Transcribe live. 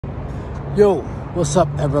Yo, what's up,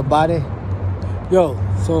 everybody? Yo,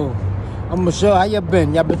 so I'm gonna show how y'all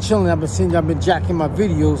been. Y'all been chilling. I've been seeing y'all been jacking my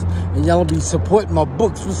videos, and y'all be supporting my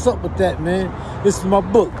books. What's up with that, man? This is my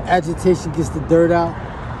book. Agitation Gets the Dirt Out.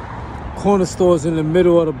 Corner stores in the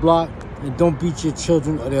middle of the block, and don't beat your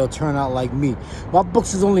children or they'll turn out like me. My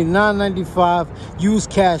books is only $9.95. Use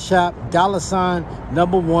Cash App,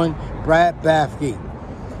 $1, Brad Bathgate.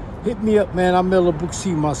 Hit me up, man. I mail a book to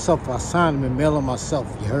you myself. I sign them and mail them myself,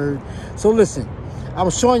 you heard? So listen, I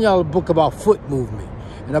was showing y'all a book about foot movement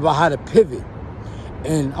and about how to pivot.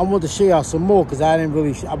 And I wanted to show y'all some more because I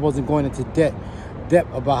wasn't going into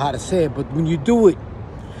depth about how to say it. But when you do it,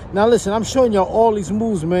 now listen, I'm showing y'all all these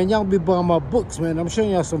moves, man. Y'all be buying my books, man. I'm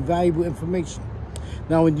showing y'all some valuable information.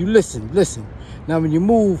 Now when you listen. Now when you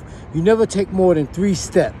move, you never take more than 3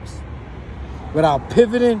 steps without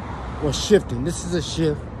pivoting or shifting. This is a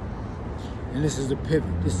shift. And this is a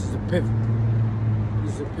pivot. This is a pivot.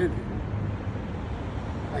 This is a pivot.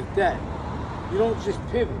 Like that. You don't just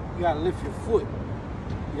pivot. You gotta lift your foot.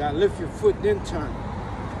 You gotta lift your foot, then turn.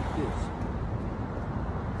 Like this.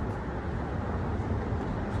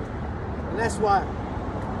 And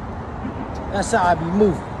that's how I be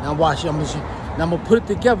moving. Now watch, I'm gonna put it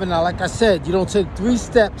together now. Like I said, you don't take 3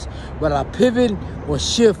 steps without pivot or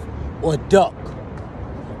shift or duck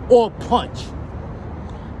or punch.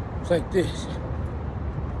 It's like this.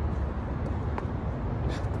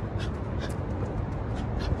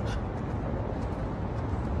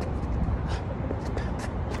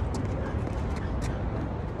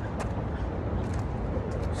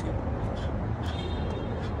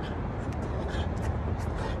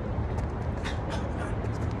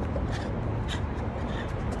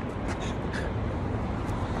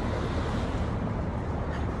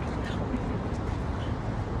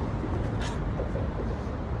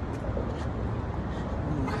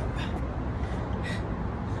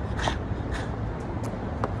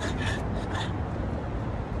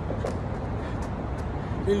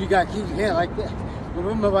 Then you gotta keep your hand like that.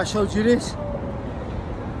 Remember I showed you this?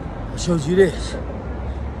 I showed you this.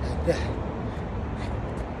 Like that.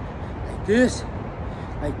 Like this.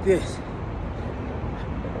 Like this.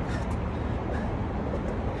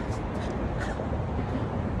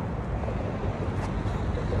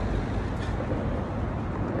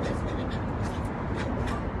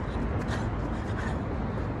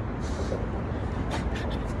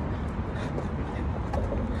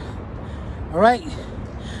 All right?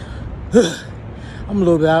 I'm a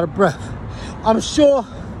little bit out of breath. I'm sure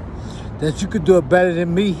that you could do it better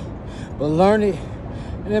than me, but learn it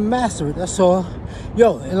and then master it. That's all.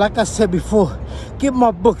 Yo, and like I said before, get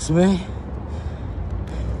my books, man.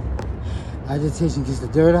 Agitation Gets the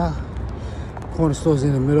Dirt Out. Corner stores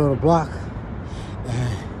in the middle of the block.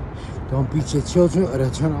 And don't beat your children or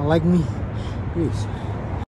they'll turn out like me. Peace.